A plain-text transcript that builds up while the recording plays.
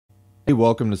Hey,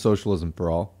 welcome to Socialism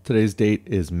for All. Today's date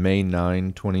is May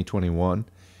 9, 2021.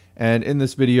 And in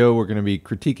this video, we're going to be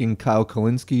critiquing Kyle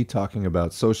Kulinski talking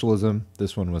about socialism.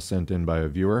 This one was sent in by a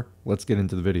viewer. Let's get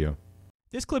into the video.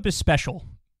 This clip is special,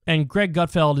 and Greg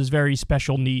Gutfeld is very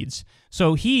special needs.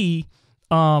 So he is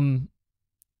going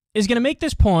to make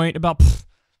this point about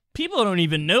people don't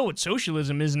even know what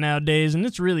socialism is nowadays, and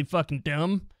it's really fucking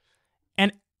dumb.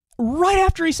 And right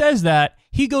after he says that,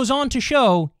 he goes on to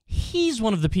show he's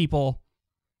one of the people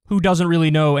who doesn't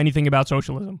really know anything about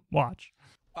socialism. Watch.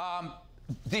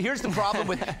 Here's the problem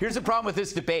with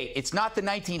this debate. It's not the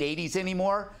 1980s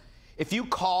anymore. If you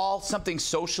call something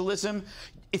socialism,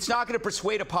 it's not going to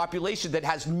persuade a population that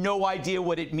has no idea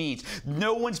what it means.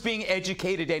 No one's being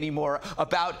educated anymore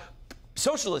about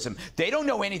socialism. They don't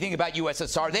know anything about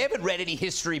USSR. They haven't read any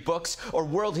history books or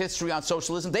world history on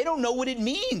socialism. They don't know what it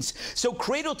means. So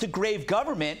cradle to grave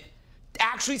government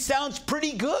actually sounds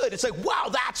pretty good. It's like, wow,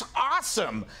 that's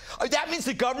awesome. That means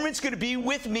the government's going to be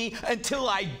with me until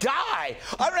I die.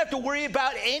 I don't have to worry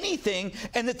about anything.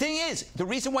 And the thing is, the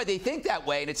reason why they think that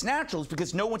way, and it's natural, is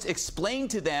because no one's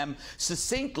explained to them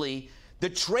succinctly the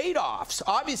trade-offs.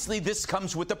 Obviously, this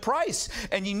comes with a price,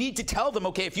 and you need to tell them,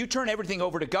 okay, if you turn everything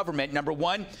over to government, number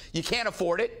one, you can't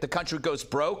afford it. The country goes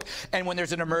broke. And when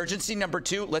there's an emergency, number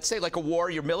two, let's say like a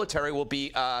war, your military will be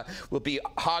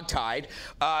hogtied.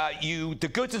 The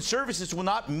goods and services will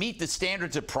not meet the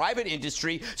standards of private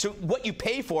industry. So what you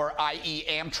pay for, i.e.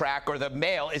 Amtrak or the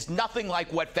mail, is nothing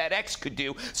like what FedEx could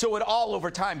do. So it all over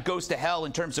time goes to hell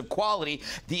in terms of quality.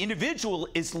 The individual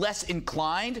is less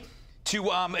inclined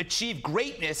to achieve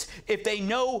greatness if they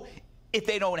know if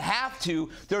they don't have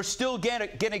to, they're still gonna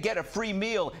get a free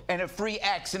meal and a free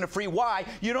X and a free Y.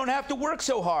 You don't have to work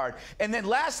so hard. And then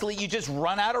lastly, you just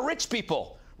run out of rich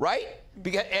people, right?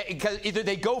 Because either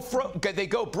they go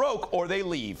broke or they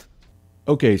leave.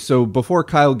 Okay, so before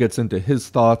Kyle gets into his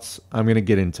thoughts, I'm going to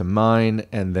get into mine,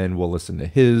 and then we'll listen to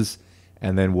his,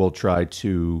 and then we'll try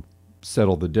to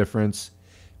settle the difference.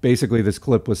 Basically, this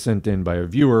clip was sent in by a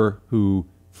viewer who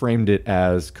framed it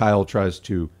as Kyle tries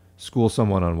to school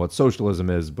someone on what socialism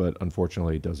is, but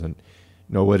unfortunately doesn't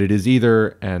know what it is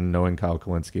either. And knowing Kyle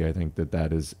Kulinski, I think that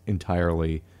that is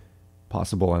entirely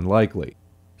possible and likely.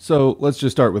 So let's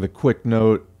just start with a quick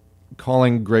note.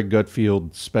 Calling Greg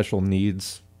Gutfeld special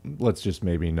needs, let's just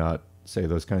maybe not say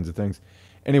those kinds of things.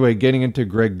 Anyway, getting into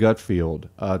Greg Gutfeld,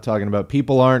 talking about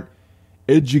people aren't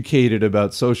educated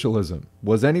about socialism.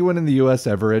 Was anyone in the U.S.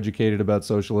 ever educated about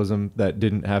socialism that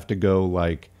didn't have to go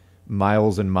like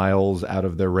miles and miles out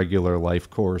of their regular life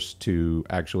course to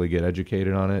actually get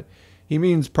educated on it? He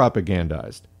means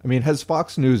propagandized. I mean, has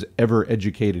Fox News ever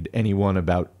educated anyone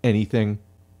about anything?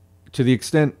 To the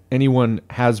extent anyone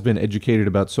has been educated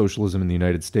about socialism in the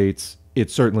United States,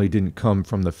 it certainly didn't come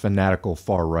from the fanatical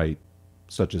far right,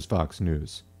 such as Fox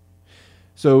News.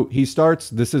 So he starts,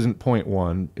 this isn't point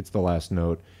one, it's the last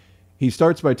note. He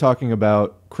starts by talking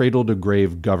about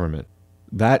cradle-to-grave government.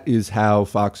 That is how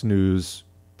Fox News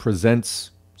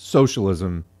presents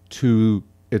socialism to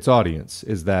its audience,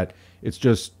 is that it's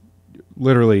just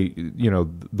literally, you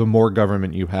know, the more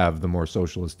government you have, the more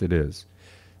socialist it is.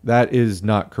 That is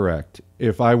not correct.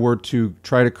 If I were to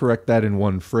try to correct that in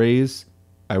one phrase,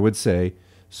 I would say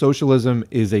socialism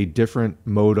is a different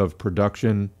mode of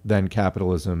production than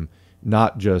capitalism,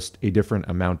 not just a different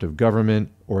amount of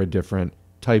government or a different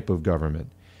type of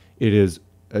government. It is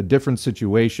a different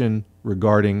situation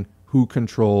regarding who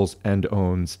controls and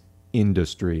owns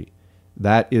industry.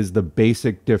 That is the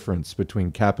basic difference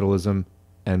between capitalism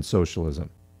and socialism.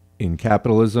 In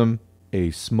capitalism, a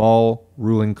small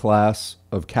ruling class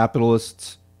of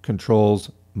capitalists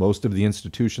controls most of the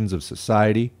institutions of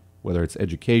society, whether it's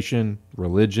education,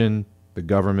 religion, the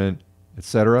government,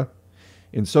 etc.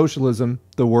 In socialism,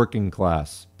 the working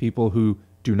class, people who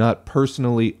do not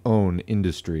personally own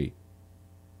industry,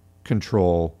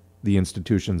 control the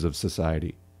institutions of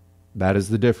society. That is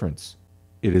the difference.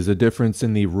 It is a difference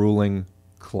in the ruling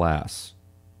class,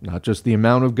 not just the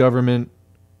amount of government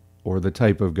or the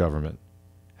type of government.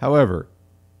 However,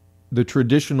 the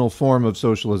traditional form of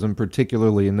socialism,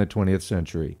 particularly in the 20th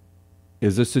century,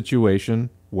 is a situation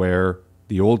where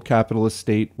the old capitalist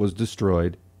state was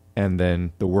destroyed, and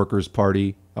then the Workers'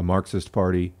 Party, a Marxist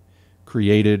party,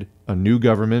 created a new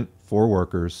government for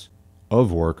workers, of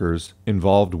workers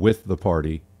involved with the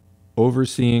party,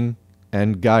 overseeing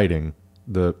and guiding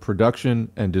the production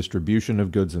and distribution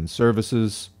of goods and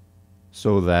services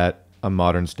so that a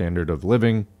modern standard of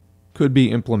living could be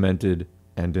implemented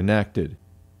and enacted.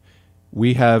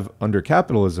 We have, under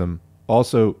capitalism,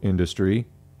 also industry.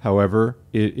 However,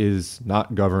 it is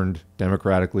not governed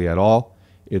democratically at all.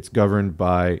 It's governed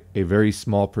by a very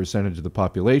small percentage of the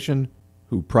population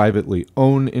who privately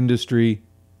own industry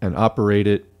and operate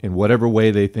it in whatever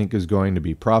way they think is going to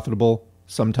be profitable.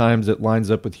 Sometimes it lines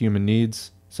up with human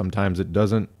needs. Sometimes it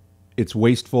doesn't. It's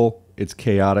wasteful. It's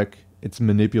chaotic. It's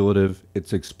manipulative.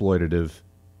 It's exploitative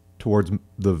towards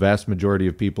the vast majority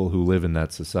of people who live in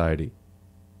that society.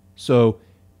 So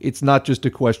it's not just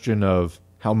a question of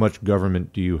how much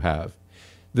government do you have.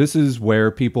 This is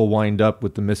where people wind up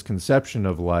with the misconception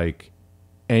of like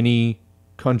any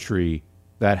country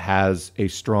that has a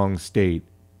strong state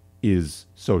is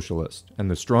socialist. And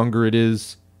the stronger it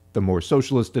is, the more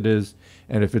socialist it is.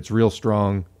 And if it's real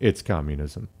strong, it's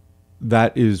communism.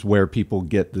 That is where people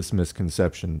get this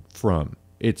misconception from.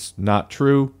 It's not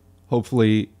true.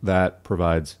 Hopefully that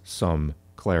provides some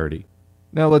clarity.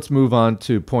 Now let's move on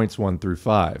to points 1 through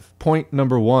 5. Point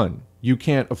number 1, you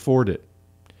can't afford it.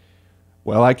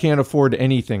 Well, I can't afford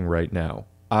anything right now.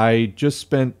 I just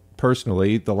spent,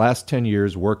 personally, the last 10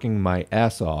 years working my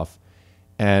ass off,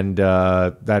 and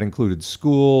that included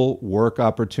school, work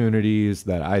opportunities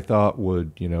that I thought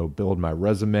would, build my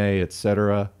resume,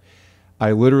 etc.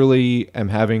 I literally am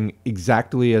having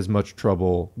exactly as much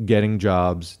trouble getting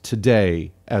jobs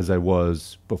today as I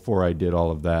was before I did all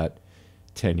of that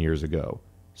 10 years ago.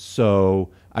 So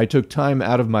I took time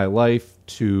out of my life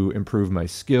to improve my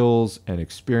skills and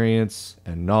experience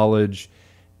and knowledge.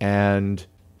 And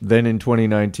then in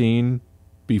 2019,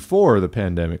 before the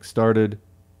pandemic started,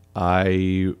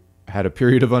 I had a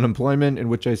period of unemployment in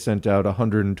which I sent out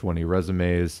 120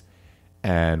 resumes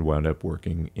and wound up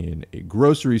working in a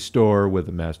grocery store with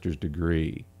a master's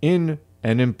degree in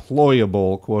an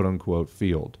employable, quote-unquote,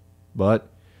 field. But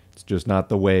it's just not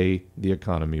the way the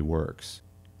economy works,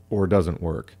 or doesn't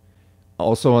work.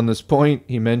 Also on this point,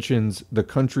 he mentions the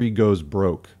country goes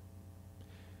broke.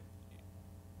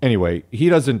 Anyway, he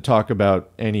doesn't talk about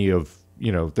any of,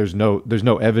 there's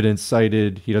no evidence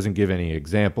cited. He doesn't give any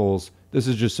examples. This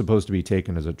is just supposed to be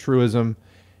taken as a truism.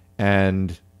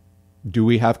 And do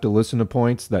we have to listen to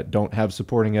points that don't have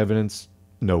supporting evidence?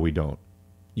 No, we don't.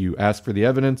 You ask for the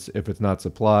evidence. If it's not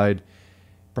supplied,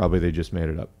 probably they just made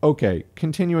it up. Okay,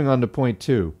 continuing on to point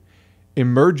 2.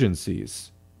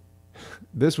 Emergencies.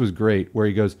 This was great, where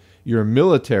he goes, your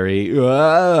military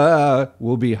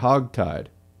will be hogtied.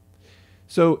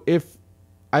 So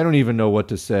I don't even know what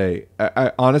to say.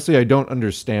 Honestly, I don't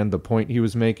understand the point he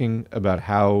was making about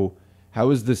how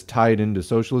is this tied into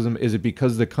socialism? Is it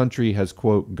because the country has,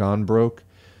 quote, gone broke?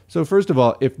 So first of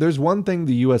all, if there's one thing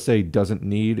the USA doesn't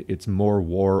need, it's more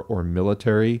war or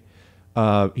military.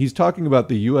 He's talking about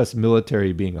the U.S.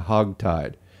 military being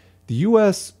hogtied. The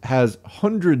U.S. has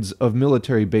hundreds of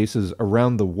military bases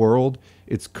around the world.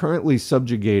 It's currently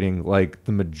subjugating, like,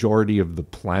 the majority of the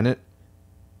planet.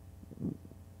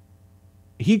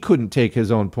 He couldn't take his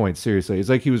own point seriously. It's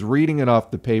like he was reading it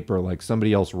off the paper like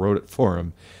somebody else wrote it for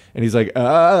him. And he's like,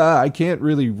 I can't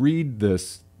really read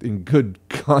this in good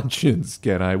conscience,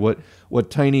 can I? What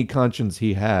tiny conscience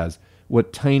he has.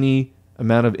 What tiny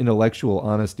amount of intellectual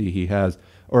honesty he has.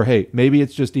 Or hey, maybe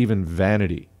it's just even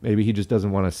vanity. Maybe he just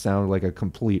doesn't want to sound like a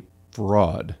complete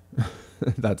fraud.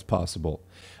 That's possible.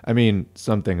 I mean,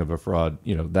 something of a fraud,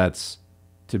 that's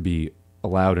to be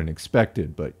allowed and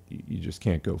expected, but you just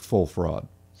can't go full fraud.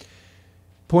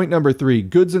 Point number 3,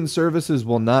 goods and services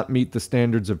will not meet the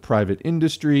standards of private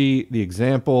industry. The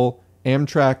example,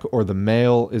 Amtrak or the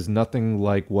mail is nothing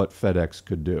like what FedEx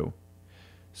could do.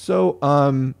 So,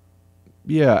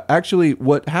 actually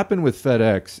what happened with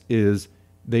FedEx is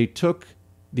they took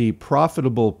the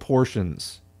profitable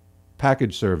portions,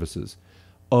 package services,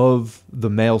 of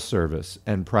the mail service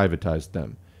and privatized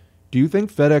them. Do you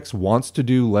think FedEx wants to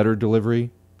do letter delivery?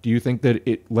 Do you think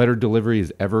that letter delivery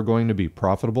is ever going to be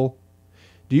profitable?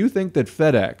 Do you think that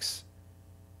FedEx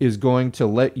is going to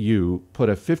let you put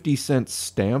a 50-cent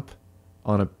stamp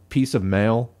on a piece of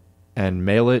mail and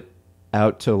mail it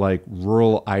out to like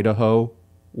rural Idaho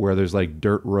where there's like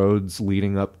dirt roads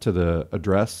leading up to the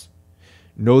address?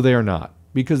 No, they are not,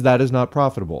 because that is not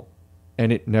profitable,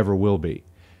 and it never will be.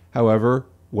 However,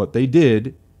 what they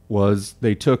did was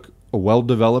they took a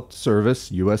well-developed service,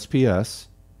 USPS,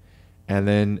 and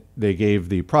then they gave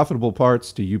the profitable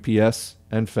parts to UPS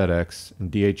and FedEx and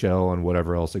DHL and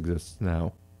whatever else exists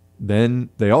now. Then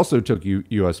they also took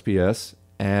USPS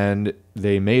and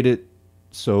they made it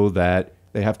so that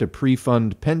they have to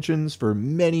pre-fund pensions for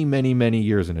many, many, many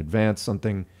years in advance,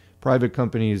 something private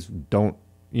companies don't,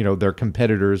 their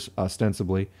competitors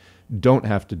ostensibly don't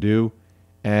have to do.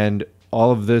 And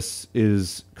all of this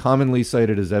is commonly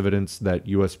cited as evidence that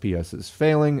USPS is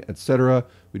failing, etc.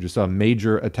 We just saw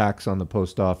major attacks on the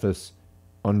post office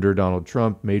under Donald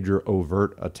Trump, major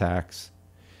overt attacks.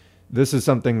 This is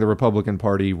something the Republican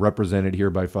Party, represented here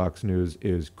by Fox News,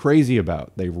 is crazy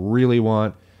about. They really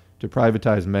want to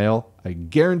privatize mail. I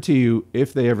guarantee you,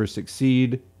 if they ever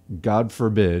succeed, God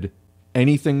forbid,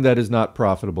 anything that is not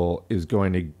profitable is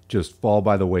going to just fall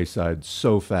by the wayside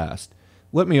so fast.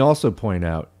 Let me also point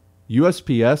out,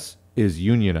 USPS is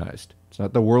unionized. It's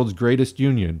not the world's greatest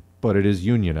union, but it is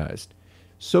unionized.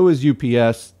 So is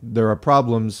UPS. There are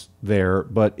problems there,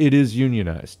 but it is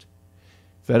unionized.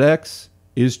 FedEx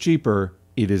is cheaper.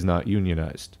 It is not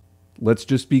unionized. Let's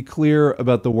just be clear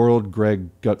about the world Greg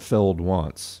Gutfeld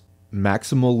wants.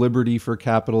 Maximal liberty for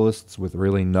capitalists with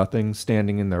really nothing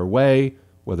standing in their way,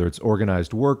 whether it's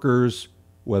organized workers,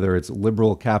 whether it's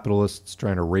liberal capitalists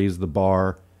trying to raise the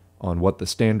bar on what the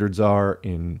standards are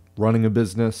in running a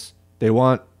business. They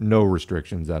want no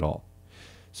restrictions at all.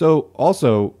 So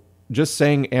also, just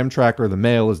saying Amtrak or the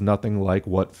mail is nothing like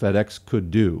what FedEx could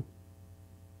do.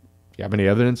 Do you have any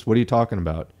evidence? What are you talking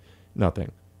about?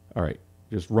 Nothing. All right,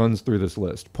 just runs through this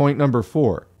list. Point number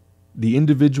 4. The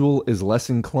individual is less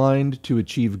inclined to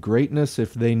achieve greatness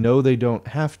if they know they don't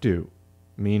have to,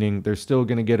 meaning they're still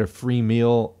going to get a free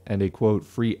meal and a, quote,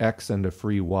 free X and a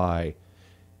free Y,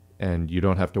 and you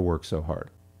don't have to work so hard.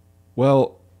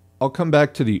 Well, I'll come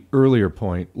back to the earlier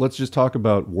point. Let's just talk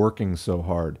about working so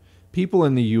hard. People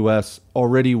in the U.S.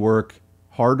 already work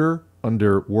harder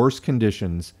under worse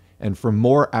conditions and for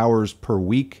more hours per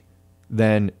week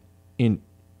than in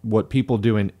what people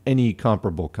do in any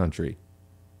comparable country.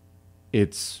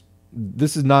 This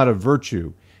is not a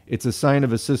virtue. It's a sign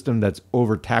of a system that's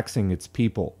overtaxing its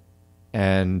people.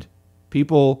 And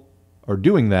people are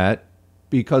doing that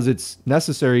because it's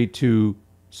necessary to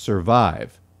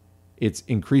survive. It's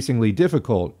increasingly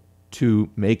difficult to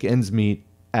make ends meet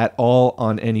at all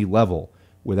on any level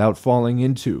without falling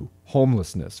into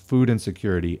homelessness, food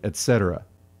insecurity, etc.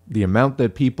 The amount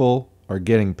that people are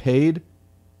getting paid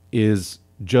is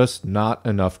just not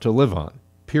enough to live on,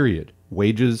 period.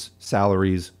 Wages,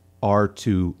 salaries are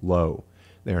too low.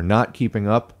 They are not keeping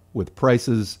up with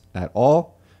prices at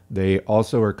all. They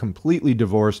also are completely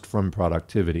divorced from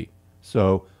productivity.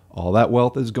 So all that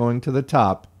wealth is going to the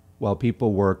top while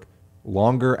people work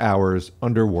longer hours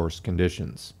under worse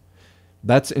conditions.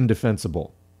 That's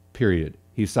indefensible, period.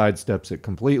 He sidesteps it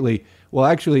completely. Well,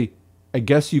 actually, I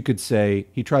guess you could say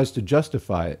he tries to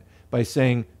justify it by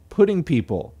saying putting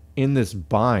people in this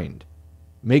bind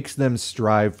makes them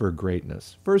strive for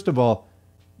greatness. First of all,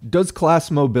 does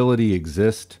class mobility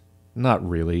exist? Not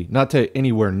really. Not to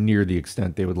anywhere near the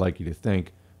extent they would like you to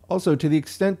think. Also, to the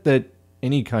extent that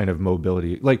any kind of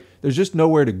mobility, like there's just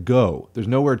nowhere to go. There's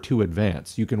nowhere to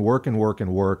advance. You can work and work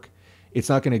and work. It's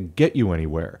not going to get you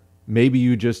anywhere. Maybe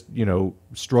you just,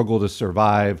 struggle to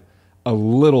survive a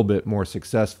little bit more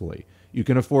successfully. You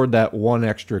can afford that one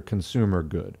extra consumer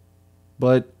good.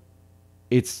 But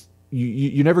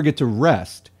you never get to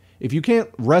rest. If you can't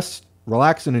rest,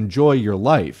 relax, and enjoy your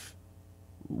life,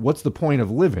 what's the point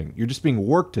of living? You're just being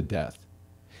worked to death.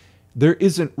 There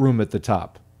isn't room at the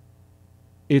top.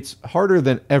 It's harder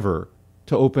than ever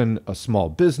to open a small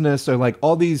business, or like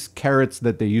all these carrots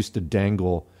that they used to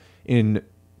dangle in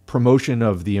promotion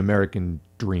of the American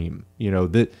dream.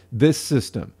 This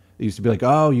system. They used to be like,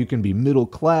 oh, you can be middle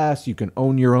class, you can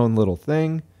own your own little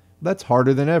thing. That's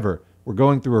harder than ever. We're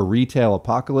going through a retail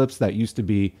apocalypse. That used to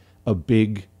be a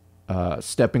big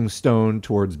stepping stone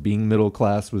towards being middle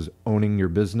class, was owning your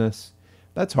business.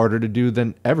 That's harder to do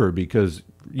than ever because,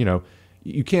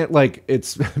 you can't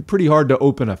it's pretty hard to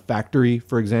open a factory,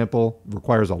 for example. It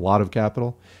requires a lot of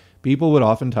capital. People would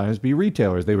oftentimes be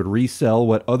retailers. They would resell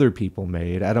what other people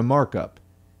made at a markup.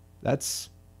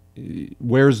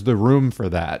 Where's the room for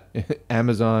that?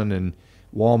 Amazon and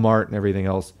Walmart and everything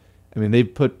else. I mean,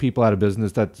 they've put people out of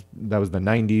business. That was the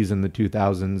 90s and the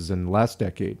 2000s and last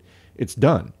decade. It's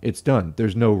done. It's done.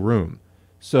 There's no room.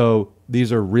 So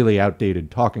these are really outdated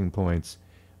talking points.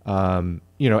 And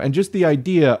just the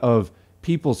idea of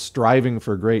people striving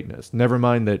for greatness, never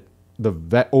mind that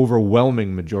the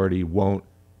overwhelming majority won't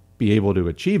be able to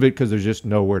achieve it because there's just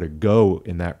nowhere to go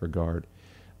in that regard,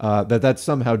 that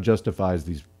somehow justifies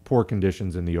these poor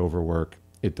conditions and the overwork.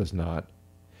 It does not.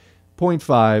 Point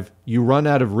 5, you run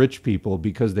out of rich people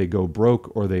because they go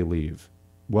broke or they leave.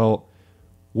 Well,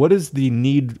 what is the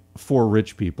need for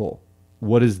rich people?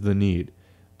 What is the need?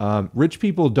 Rich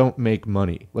people don't make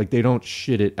money. Like, they don't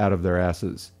shit it out of their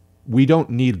asses. We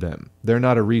don't need them. They're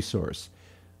not a resource.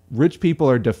 Rich people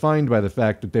are defined by the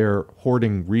fact that they're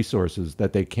hoarding resources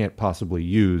that they can't possibly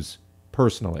use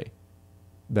personally,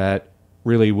 that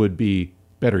really would be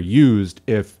better used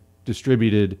if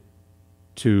distributed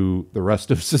to the rest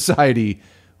of society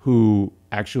who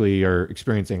actually are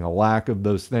experiencing a lack of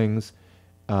those things.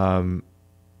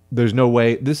 there's no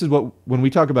way. This is what, when we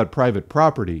talk about private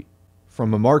property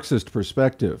from a Marxist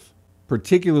perspective,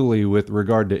 particularly with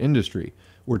regard to industry,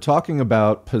 we're talking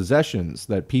about possessions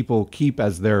that people keep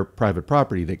as their private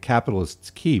property, that capitalists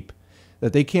keep,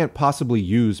 that they can't possibly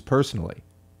use personally.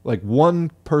 Like one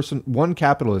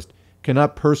capitalist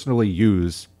cannot personally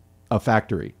use a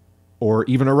factory or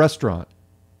even a restaurant.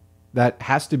 That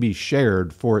has to be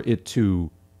shared for it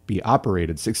to be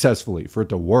operated successfully, for it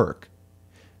to work.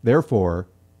 Therefore,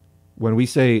 when we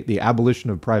say the abolition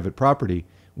of private property,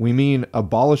 we mean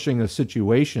abolishing a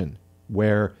situation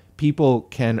where people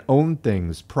can own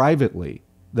things privately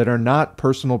that are not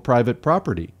personal private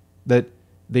property, that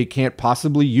they can't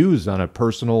possibly use on a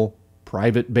personal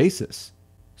private basis.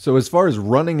 So as far as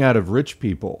running out of rich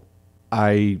people,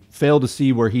 I fail to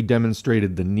see where he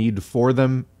demonstrated the need for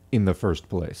them in the first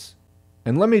place.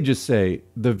 And let me just say,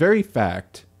 the very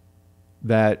fact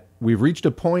that we've reached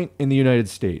a point in the United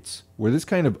States where this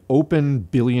kind of open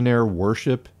billionaire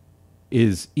worship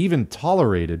is even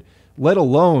tolerated, let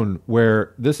alone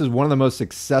where this is one of the most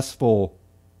successful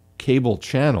cable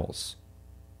channels,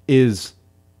 is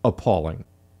appalling.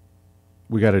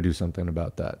 We got to do something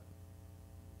about that.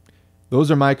 Those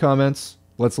are my comments.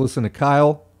 Let's listen to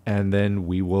Kyle, and then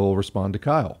we will respond to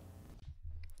Kyle.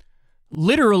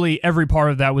 Literally every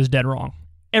part of that was dead wrong.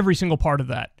 Every single part of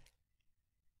that.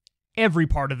 Every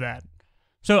part of that.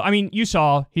 So, I mean, you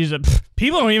saw, he's a,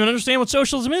 people don't even understand what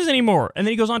socialism is anymore. And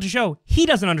then he goes on to show he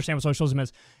doesn't understand what socialism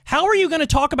is. How are you going to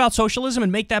talk about socialism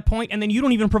and make that point, and then you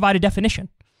don't even provide a definition?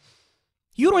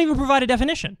 You don't even provide a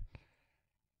definition.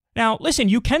 Now, listen,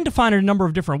 you can define it a number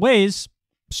of different ways.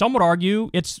 Some would argue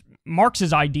it's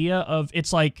Marx's idea of,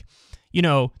 it's like, you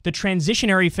know, the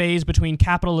transitionary phase between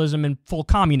capitalism and full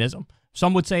communism.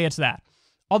 Some would say it's that.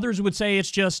 Others would say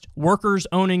it's just workers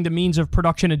owning the means of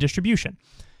production and distribution.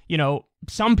 You know,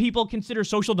 some people consider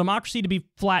social democracy to be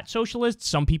flat socialist.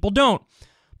 Some people don't.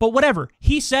 But whatever.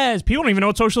 He says people don't even know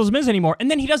what socialism is anymore.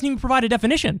 And then he doesn't even provide a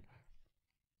definition.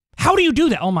 How do you do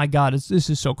that? Oh my God, this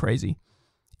is so crazy.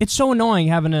 It's so annoying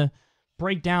having to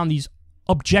break down these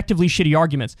objectively shitty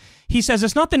arguments. He says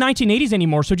it's not the 1980s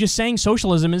anymore, so just saying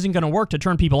socialism isn't going to work to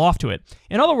turn people off to it.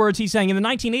 In other words, he's saying in the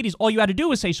 1980s, all you had to do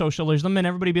was say socialism and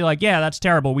everybody be like, yeah, that's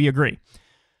terrible, we agree.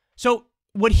 So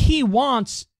what he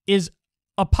wants is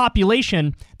a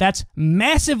population that's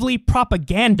massively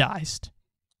propagandized.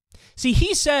 See,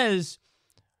 he says,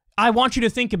 I want you to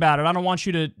think about it. I don't want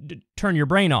you to turn your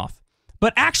brain off.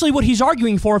 But actually what he's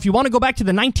arguing for, if you want to go back to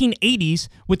the 1980s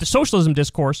with the socialism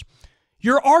discourse,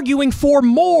 you're arguing for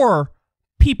more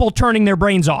people turning their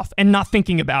brains off and not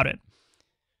thinking about it.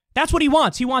 That's what he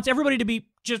wants. He wants everybody to be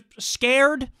just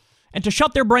scared and to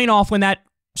shut their brain off when that,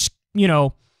 you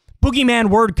know, boogeyman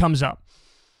word comes up.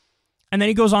 And then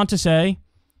he goes on to say,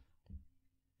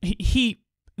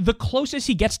 the closest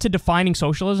he gets to defining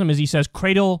socialism is he says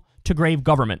cradle to grave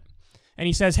government. And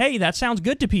he says, hey, that sounds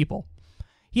good to people.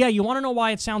 Yeah, you want to know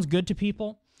why it sounds good to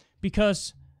people?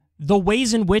 Because the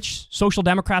ways in which social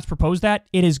democrats propose that,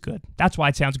 it is good. That's why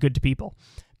it sounds good to people.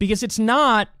 Because it's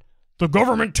not the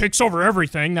government takes over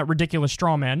everything, that ridiculous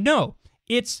straw man. No,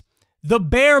 it's the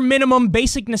bare minimum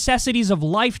basic necessities of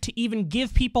life to even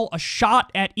give people a shot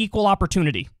at equal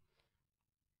opportunity.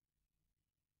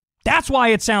 That's why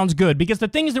it sounds good, because the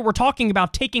things that we're talking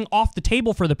about taking off the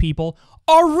table for the people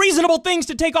are reasonable things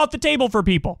to take off the table for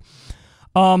people.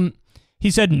 He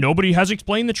said, nobody has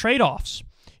explained the trade-offs.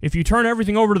 If you turn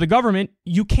everything over to the government,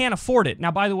 you can't afford it.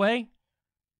 Now, by the way,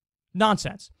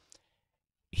 nonsense.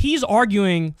 He's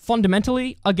arguing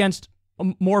fundamentally against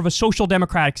more of a social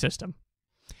democratic system.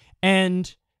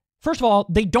 And first of all,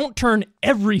 they don't turn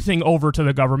everything over to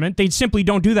the government. They simply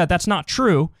don't do that. That's not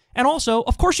true. And also,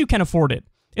 of course you can afford it.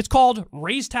 It's called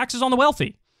raise taxes on the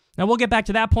wealthy. Now, we'll get back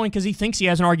to that point because he thinks he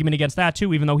has an argument against that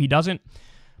too, even though he doesn't.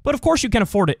 But of course you can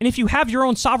afford it. And if you have your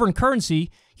own sovereign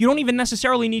currency, you don't even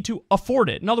necessarily need to afford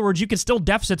it. In other words, you can still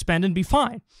deficit spend and be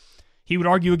fine. He would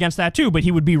argue against that too, but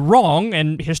he would be wrong,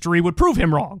 and history would prove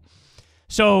him wrong.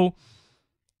 So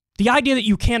the idea that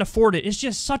you can't afford it is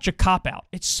just such a cop-out.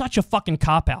 It's such a fucking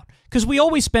cop-out. Because we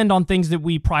always spend on things that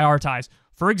we prioritize.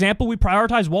 For example, we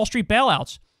prioritize Wall Street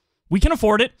bailouts. We can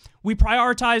afford it. We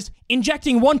prioritized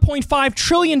injecting $1.5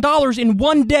 trillion in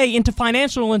one day into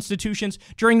financial institutions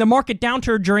during the market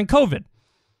downturn during COVID.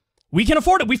 We can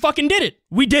afford it. We fucking did it.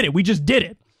 We did it. We just did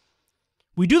it.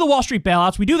 We do the Wall Street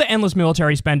bailouts. We do the endless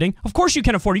military spending. Of course you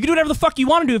can afford it. You can do whatever the fuck you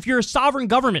want to do if you're a sovereign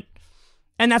government.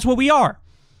 And that's what we are.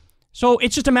 So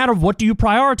it's just a matter of what do you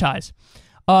prioritize.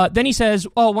 Then he says,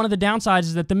 oh, one of the downsides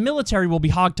is that the military will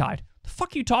be hogtied. The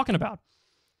fuck are you talking about?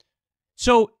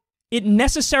 So it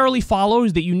necessarily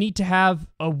follows that you need to have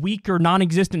a weak or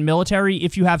non-existent military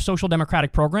if you have social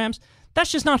democratic programs.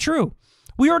 That's just not true.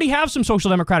 We already have some social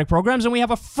democratic programs, and we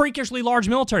have a freakishly large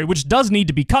military, which does need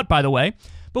to be cut, by the way.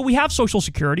 But we have Social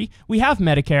Security, we have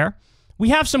Medicare, we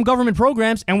have some government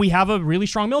programs, and we have a really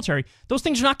strong military. Those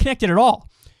things are not connected at all.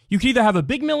 You could either have a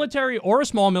big military or a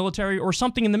small military or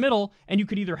something in the middle, and you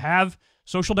could either have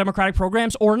social democratic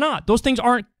programs or not. Those things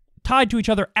aren't tied to each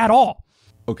other at all.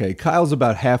 Okay, Kyle's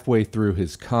about halfway through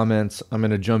his comments. I'm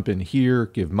going to jump in here,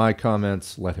 give my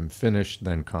comments, let him finish,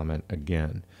 then comment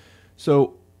again.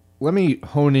 So let me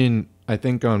hone in, I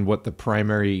think, on what the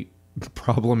primary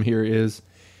problem here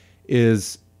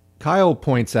is Kyle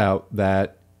points out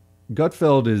that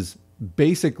Gutfeld is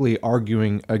basically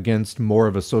arguing against more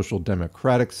of a social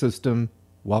democratic system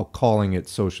while calling it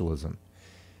socialism.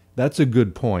 That's a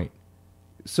good point.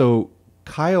 So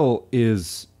Kyle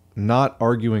is not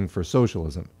arguing for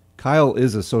socialism. Kyle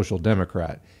is a social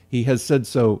democrat. He has said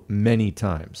so many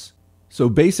times. So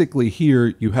basically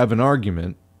here you have an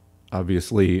argument,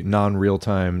 obviously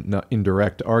non-real-time,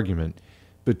 indirect argument,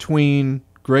 between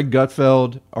Greg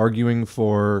Gutfeld arguing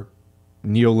for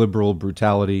neoliberal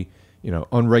brutality,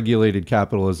 unregulated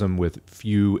capitalism with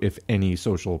few, if any,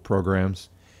 social programs,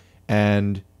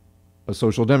 and a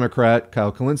social democrat,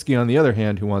 Kyle Kulinski, on the other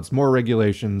hand, who wants more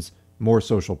regulations, more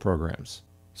social programs.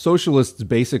 Socialists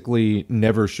basically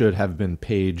never should have been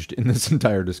paged in this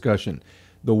entire discussion.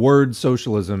 The word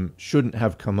socialism shouldn't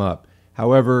have come up.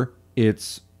 However,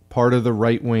 it's part of the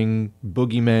right-wing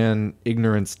boogeyman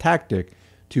ignorance tactic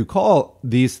to call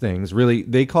these things, really,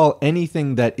 they call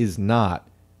anything that is not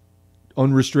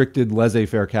unrestricted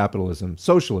laissez-faire capitalism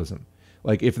socialism.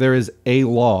 Like if there is a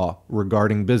law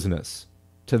regarding business,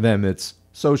 to them it's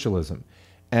socialism.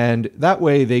 And that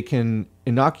way they can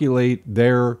inoculate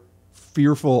their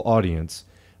fearful audience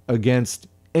against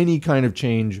any kind of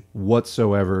change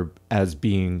whatsoever as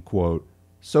being, quote,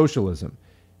 socialism.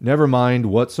 Never mind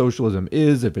what socialism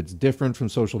is, if it's different from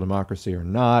social democracy or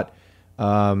not.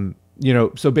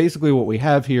 So basically what we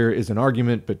have here is an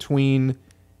argument between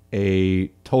a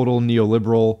total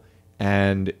neoliberal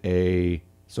and a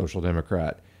social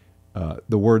democrat.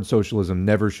 The word socialism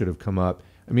never should have come up.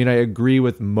 I mean, I agree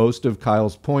with most of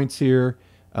Kyle's points here.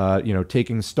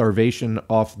 Taking starvation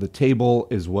off the table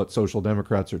is what social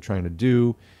democrats are trying to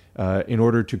do in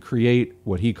order to create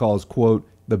what he calls, quote,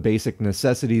 the basic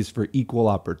necessities for equal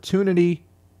opportunity.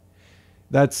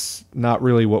 That's not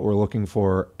really what we're looking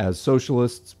for as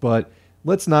socialists, but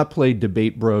let's not play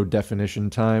debate bro definition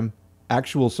time.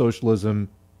 Actual socialism,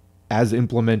 as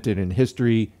implemented in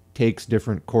history, takes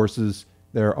different courses.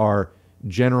 There are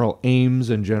general aims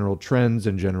and general trends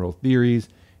and general theories.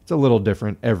 It's a little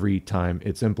different every time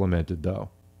it's implemented, though.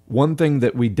 One thing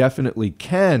that we definitely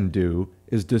can do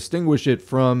is distinguish it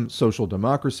from social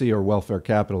democracy or welfare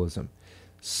capitalism.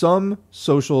 Some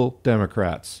social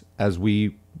democrats, as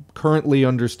we currently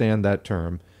understand that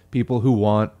term, people who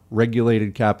want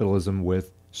regulated capitalism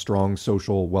with strong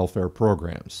social welfare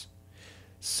programs.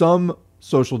 Some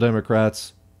social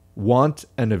democrats want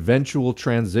an eventual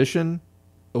transition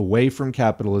away from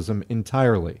capitalism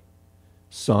entirely.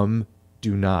 Some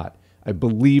do not. I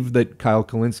believe that Kyle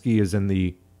Kulinski is in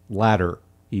the latter.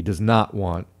 He does not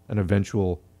want an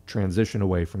eventual transition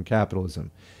away from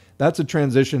capitalism. That's a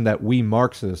transition that we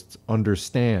Marxists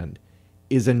understand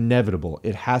is inevitable.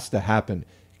 It has to happen.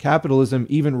 Capitalism,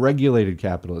 even regulated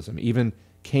capitalism, even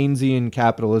Keynesian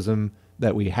capitalism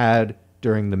that we had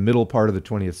during the middle part of the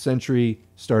 20th century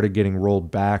started getting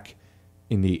rolled back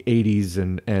in the 80s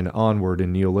and onward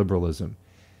in neoliberalism.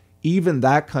 Even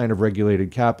that kind of regulated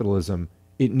capitalism,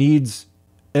 it needs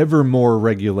ever more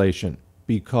regulation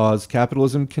because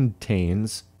capitalism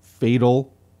contains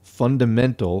fatal,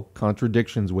 fundamental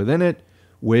contradictions within it,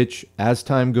 which, as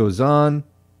time goes on,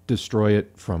 destroy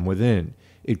it from within.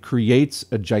 It creates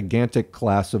a gigantic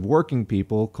class of working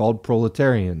people called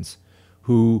proletarians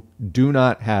who do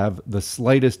not have the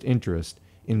slightest interest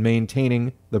in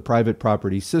maintaining the private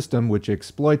property system which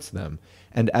exploits them.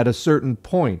 And at a certain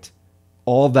point,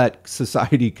 all that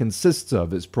society consists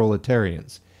of is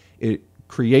proletarians. It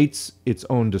creates its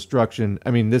own destruction.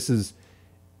 I mean, this is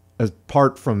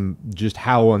apart from just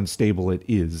how unstable it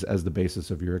is as the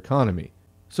basis of your economy.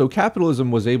 So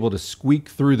capitalism was able to squeak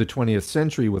through the 20th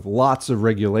century with lots of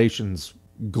regulations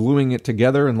gluing it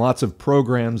together and lots of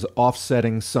programs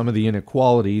offsetting some of the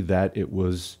inequality that it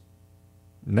was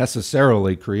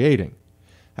necessarily creating.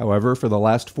 However, for the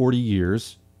last 40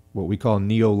 years, what we call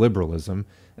neoliberalism,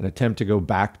 an attempt to go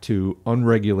back to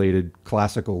unregulated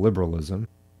classical liberalism,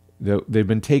 they've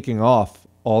been taking off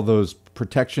all those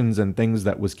protections and things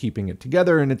that was keeping it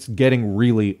together, and it's getting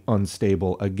really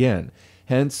unstable again.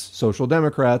 Hence, social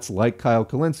democrats like Kyle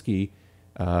Kulinski,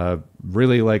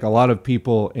 really like a lot of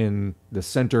people in the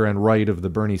center and right of the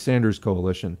Bernie Sanders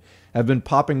coalition, have been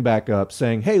popping back up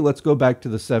saying, hey, let's go back to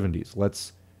the 70s.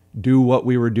 Let's do what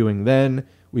we were doing then.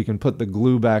 We can put the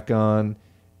glue back on,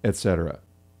 etc.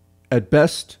 At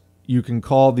best, you can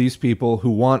call these people who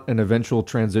want an eventual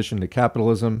transition to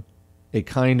capitalism a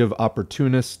kind of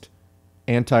opportunist,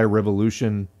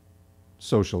 anti-revolution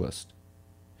socialist.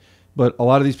 But a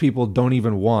lot of these people don't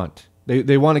even want.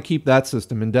 They want to keep that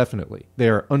system indefinitely. They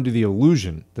are under the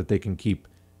illusion that they can keep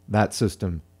that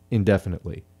system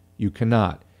indefinitely. You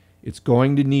cannot. It's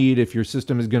going to need, if your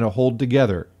system is going to hold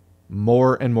together,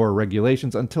 more and more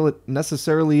regulations until it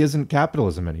necessarily isn't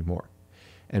capitalism anymore.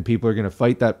 And people are going to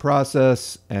fight that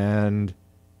process. And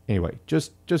anyway,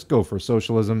 just go for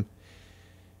socialism.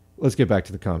 Let's get back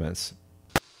to the comments.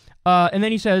 And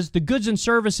then he says, the goods and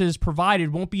services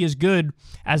provided won't be as good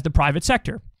as the private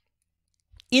sector.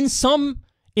 In some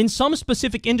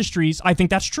specific industries, I think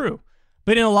that's true.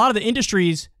 But in a lot of the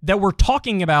industries that we're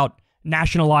talking about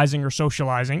nationalizing or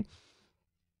socializing,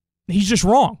 he's just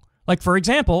wrong. Like, for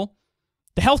example,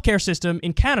 the healthcare system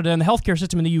in Canada and the healthcare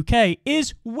system in the UK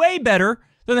is way better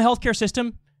than the healthcare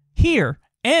system here.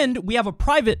 And we have a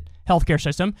private healthcare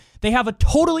system. They have a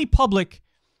totally public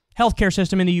healthcare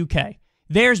system in the UK.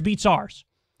 Theirs beats ours.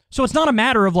 So it's not a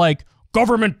matter of like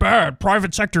government bad,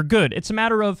 private sector good. It's a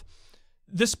matter of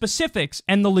the specifics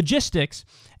and the logistics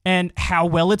and how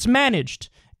well it's managed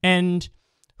and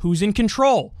who's in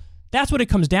control. That's what it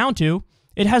comes down to.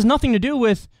 It has nothing to do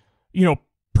with,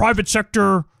 private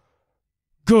sector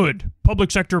good,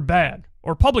 public sector bad,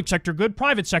 or public sector good,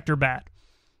 private sector bad.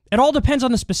 It all depends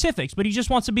on the specifics, but he just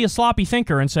wants to be a sloppy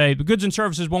thinker and say the goods and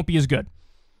services won't be as good.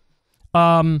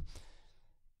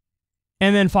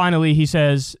 And then finally, he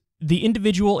says, the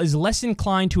individual is less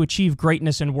inclined to achieve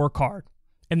greatness and work hard,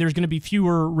 and there's going to be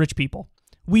fewer rich people.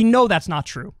 We know that's not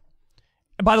true.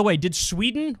 By the way, did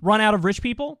Sweden run out of rich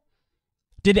people?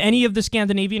 Did any of the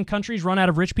Scandinavian countries run out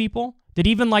of rich people? Did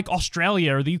even like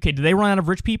Australia or the UK, did they run out of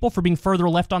rich people for being further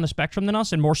left on the spectrum than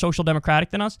us and more social democratic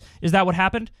than us? Is that what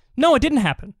happened? No, it didn't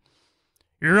happen.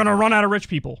 You're going to run out of rich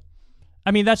people.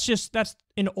 I mean, that's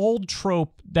an old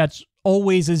trope that's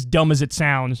always as dumb as it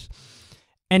sounds.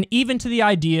 And even to the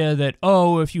idea that,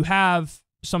 if you have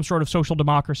some sort of social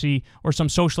democracy or some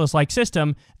socialist-like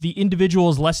system, the individual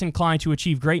is less inclined to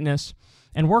achieve greatness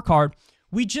and work hard.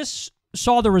 We just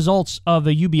saw the results of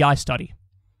a UBI study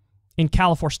in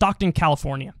Stockton,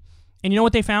 California. And you know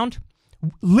what they found?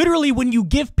 Literally, when you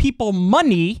give people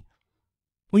money,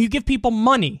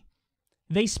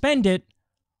 they spend it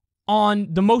on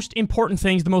the most important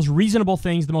things, the most reasonable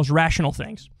things, the most rational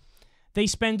things. They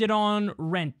spend it on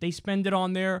rent. They spend it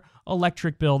on their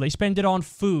electric bill. They spend it on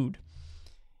food.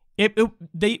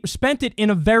 They spent it in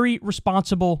a very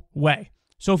responsible way.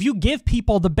 So if you give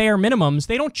people the bare minimums,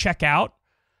 they don't check out.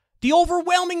 The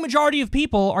overwhelming majority of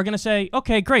people are going to say,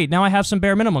 okay, great, now I have some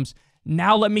bare minimums.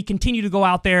 Now let me continue to go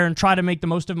out there and try to make the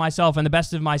most of myself and the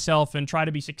best of myself and try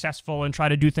to be successful and try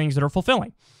to do things that are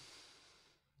fulfilling.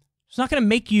 It's not going to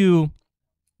make you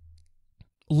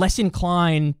less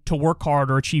inclined to work hard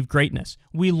or achieve greatness.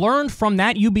 We learned from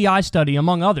that UBI study,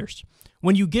 among others,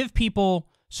 when you give people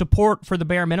support for the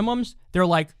bare minimums, they're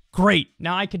like, great,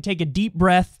 now I can take a deep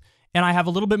breath and I have a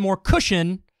little bit more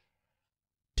cushion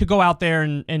to go out there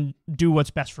and do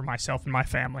what's best for myself and my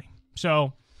family.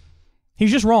 So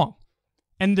he's just wrong.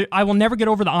 And I will never get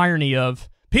over the irony of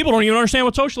people don't even understand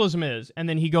what socialism is. And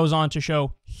then he goes on to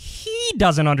show he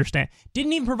doesn't understand.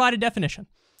 Didn't even provide a definition.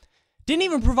 Didn't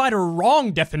even provide a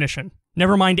wrong definition.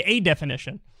 Never mind a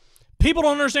definition. People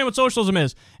don't understand what socialism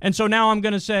is. And so now I'm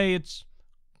going to say it's,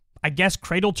 I guess,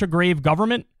 cradle to grave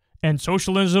government. And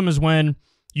socialism is when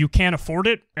you can't afford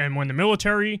it. And when the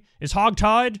military is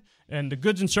hogtied and the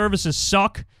goods and services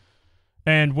suck.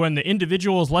 And when the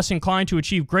individual is less inclined to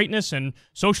achieve greatness. And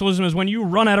socialism is when you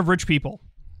run out of rich people.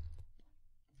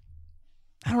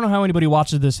 I don't know how anybody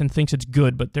watches this and thinks it's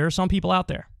good, but there are some people out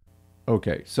there.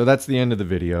 Okay, so that's the end of the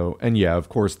video. And yeah, of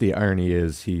course, the irony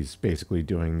is he's basically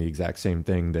doing the exact same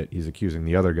thing that he's accusing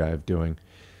the other guy of doing.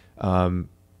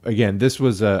 Again, this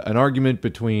was an argument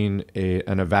between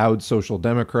an avowed social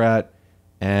democrat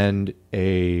and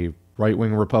a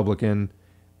right-wing Republican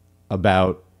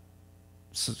about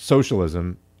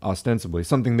socialism, ostensibly,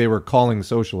 something they were calling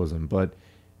socialism, but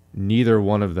neither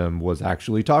one of them was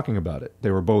actually talking about it. They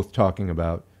were both talking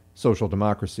about social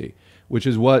democracy, which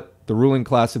is what the ruling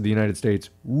class of the United States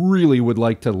really would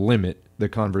like to limit the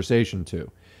conversation to.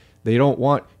 They don't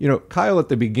want, Kyle at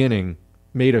the beginning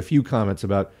made a few comments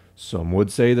about some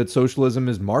would say that socialism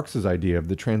is Marx's idea of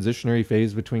the transitionary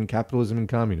phase between capitalism and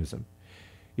communism.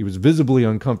 He was visibly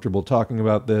uncomfortable talking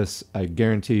about this. I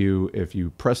guarantee you, if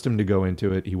you pressed him to go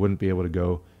into it, he wouldn't be able to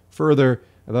go further.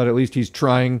 I thought at least he's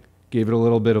trying, gave it a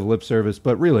little bit of lip service,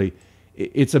 but really,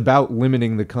 it's about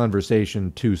limiting the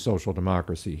conversation to social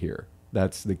democracy here.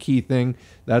 That's the key thing.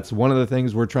 That's one of the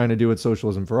things we're trying to do at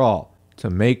Socialism for All, to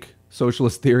make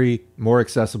socialist theory more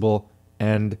accessible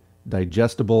and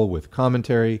digestible with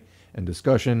commentary and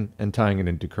discussion and tying it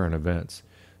into current events.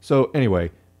 So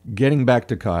anyway, getting back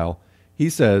to Kyle, he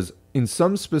says, in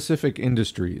some specific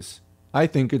industries, I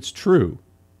think it's true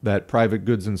that private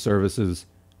goods and services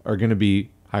are going to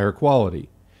be higher quality.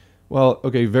 Well,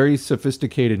 okay, very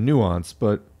sophisticated nuance,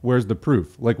 but where's the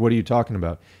proof? Like, what are you talking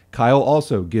about? Kyle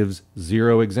also gives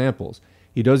 0 examples.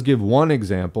 He does give one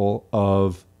example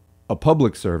of a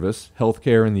public service,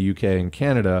 healthcare in the UK and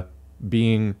Canada,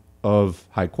 being of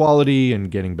high quality and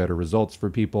getting better results for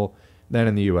people than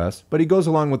in the US. But he goes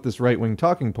along with this right-wing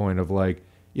talking point of like,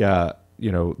 yeah,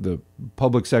 you know, the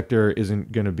public sector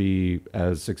isn't going to be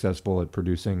as successful at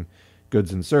producing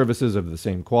goods and services of the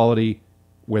same quality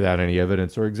without any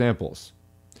evidence or examples.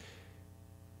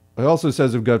 It also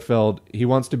says of Gutfeld, he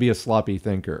wants to be a sloppy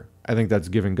thinker. I think that's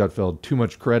giving Gutfeld too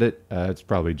much credit. It's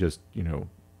probably just, you know,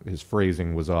 his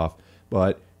phrasing was off.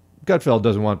 But Gutfeld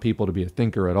doesn't want people to be a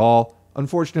thinker at all.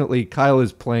 Unfortunately, Kyle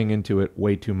is playing into it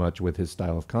way too much with his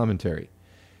style of commentary.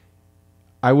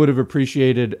 I would have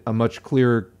appreciated a much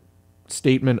clearer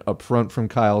statement up front from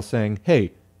Kyle saying,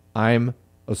 hey, I'm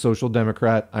a social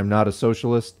democrat. I'm not a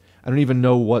socialist. I don't even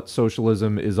know what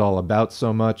socialism is all about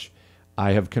so much.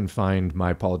 I have confined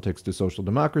my politics to social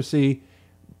democracy.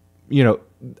 You know,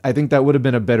 I think that would have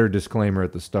been a better disclaimer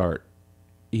at the start.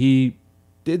 He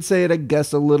did say it, I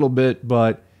guess, a little bit,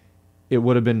 but it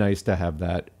would have been nice to have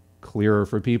that clearer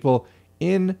for people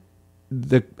in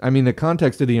the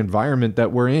context of the environment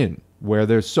that we're in, where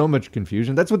there's so much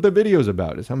confusion. That's what the video is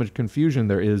about, is how much confusion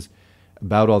there is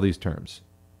about all these terms.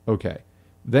 Okay.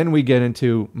 Then we get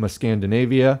into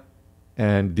Scandinavia,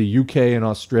 and the UK and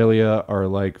Australia are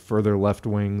like further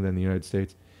left-wing than the United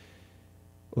States.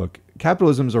 Look,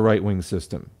 capitalism's a right-wing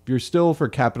system. If you're still for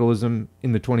capitalism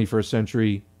in the 21st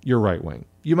century, you're right-wing.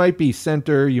 You might be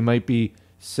center, you might be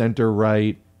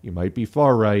center-right, you might be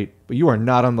far-right, but you are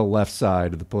not on the left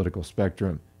side of the political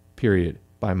spectrum, period,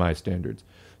 by my standards.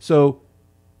 So,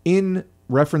 in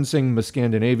referencing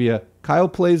Scandinavia, Kyle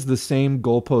plays the same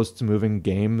goalposts-moving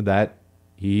game that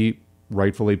he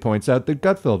rightfully points out that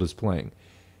Gutfeld is playing.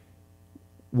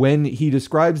 When he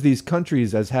describes these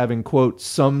countries as having, quote,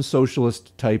 some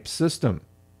socialist type system.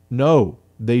 No,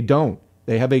 they don't.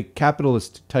 They have a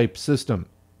capitalist type system.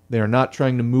 They are not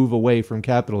trying to move away from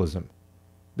capitalism.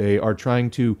 They are trying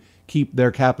to keep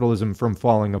their capitalism from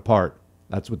falling apart.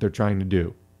 That's what they're trying to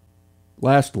do.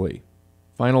 Lastly,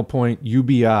 final point,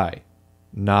 UBI,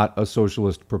 not a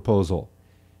socialist proposal.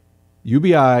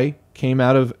 UBI came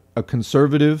out of a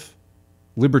conservative,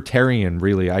 libertarian,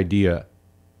 really, idea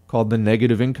called the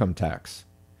negative income tax.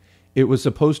 It was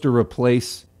supposed to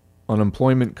replace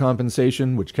unemployment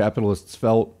compensation, which capitalists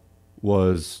felt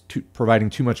was providing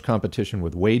too much competition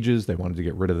with wages. They wanted to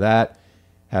get rid of that,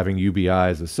 having UBI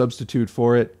as a substitute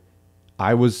for it.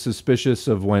 I was suspicious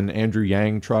of when Andrew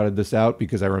Yang trotted this out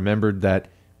because I remembered that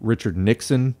Richard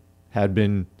Nixon had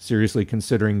been seriously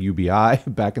considering UBI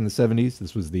back in the 70s.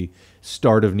 This was the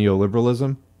start of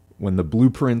neoliberalism, when the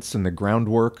blueprints and the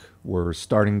groundwork were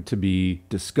starting to be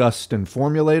discussed and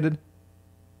formulated.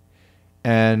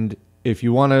 And if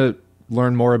you want to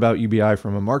learn more about UBI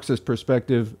from a Marxist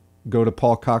perspective, go to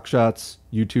Paul Cockshot's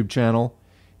YouTube channel.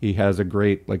 He has a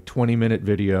great 20-minute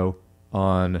video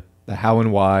on the how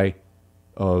and why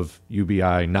of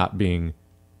UBI not being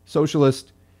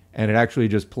socialist, and it actually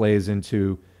just plays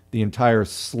into the entire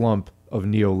slump of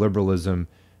neoliberalism,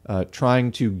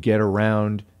 trying to get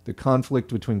around the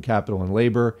conflict between capital and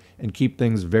labor and keep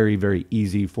things very, very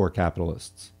easy for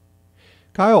capitalists.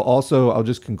 Kyle also, I'll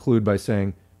just conclude by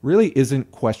saying, really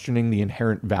isn't questioning the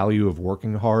inherent value of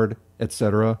working hard,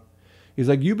 etc. He's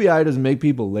like, UBI doesn't make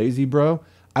people lazy, bro.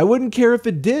 I wouldn't care if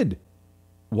it did.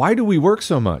 Why do we work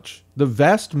so much? The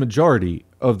vast majority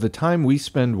of the time we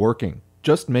spend working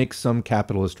just makes some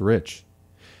capitalist rich.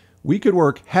 We could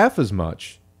work half as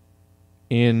much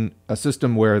in a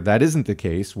system where that isn't the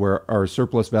case, where our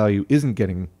surplus value isn't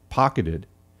getting pocketed.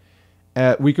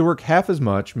 We could work half as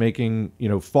much, making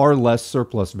far less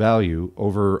surplus value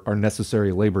over our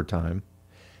necessary labor time,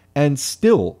 and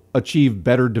still achieve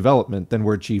better development than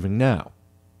we're achieving now.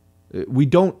 We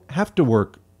don't have to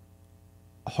work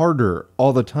harder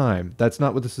all the time. That's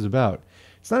not what this is about.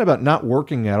 It's not about not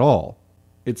working at all.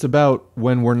 It's about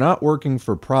when we're not working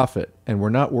for profit and we're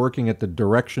not working at the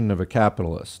direction of a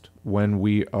capitalist, when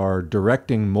we are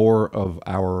directing more of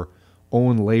our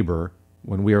own labor,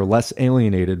 when we are less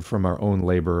alienated from our own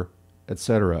labor,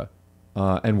 etc.,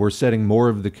 and we're setting more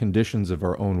of the conditions of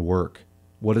our own work,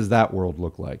 what does that world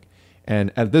look like?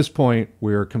 And at this point,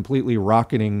 we're completely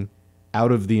rocketing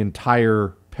out of the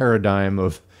entire paradigm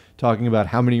of talking about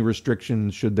how many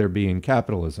restrictions should there be in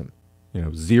capitalism.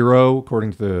 0,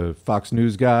 according to the Fox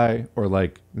News guy, or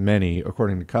like many,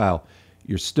 according to Kyle.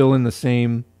 You're still in the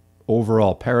same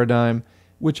overall paradigm,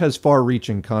 which has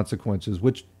far-reaching consequences,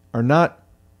 which are not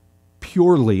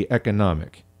purely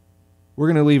economic. We're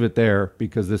going to leave it there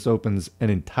because this opens an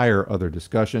entire other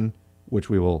discussion, which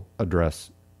we will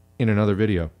address in another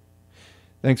video.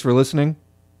 Thanks for listening.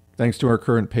 Thanks to our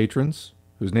current patrons,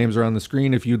 whose names are on the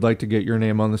screen. If you'd like to get your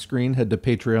name on the screen, head to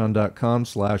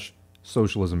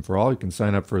patreon.com/Socialism for All. You can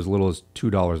sign up for as little as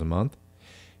 $2 a month.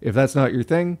 If that's not your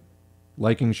thing,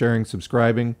 liking, sharing,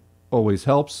 subscribing always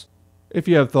helps. If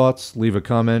you have thoughts, leave a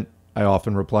comment. I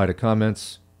often reply to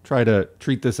comments. Try to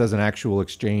treat this as an actual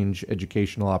exchange,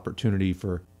 educational opportunity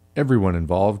for everyone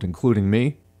involved, including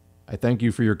me. I thank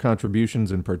you for your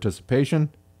contributions and participation,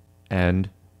 and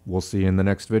we'll see you in the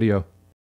next video.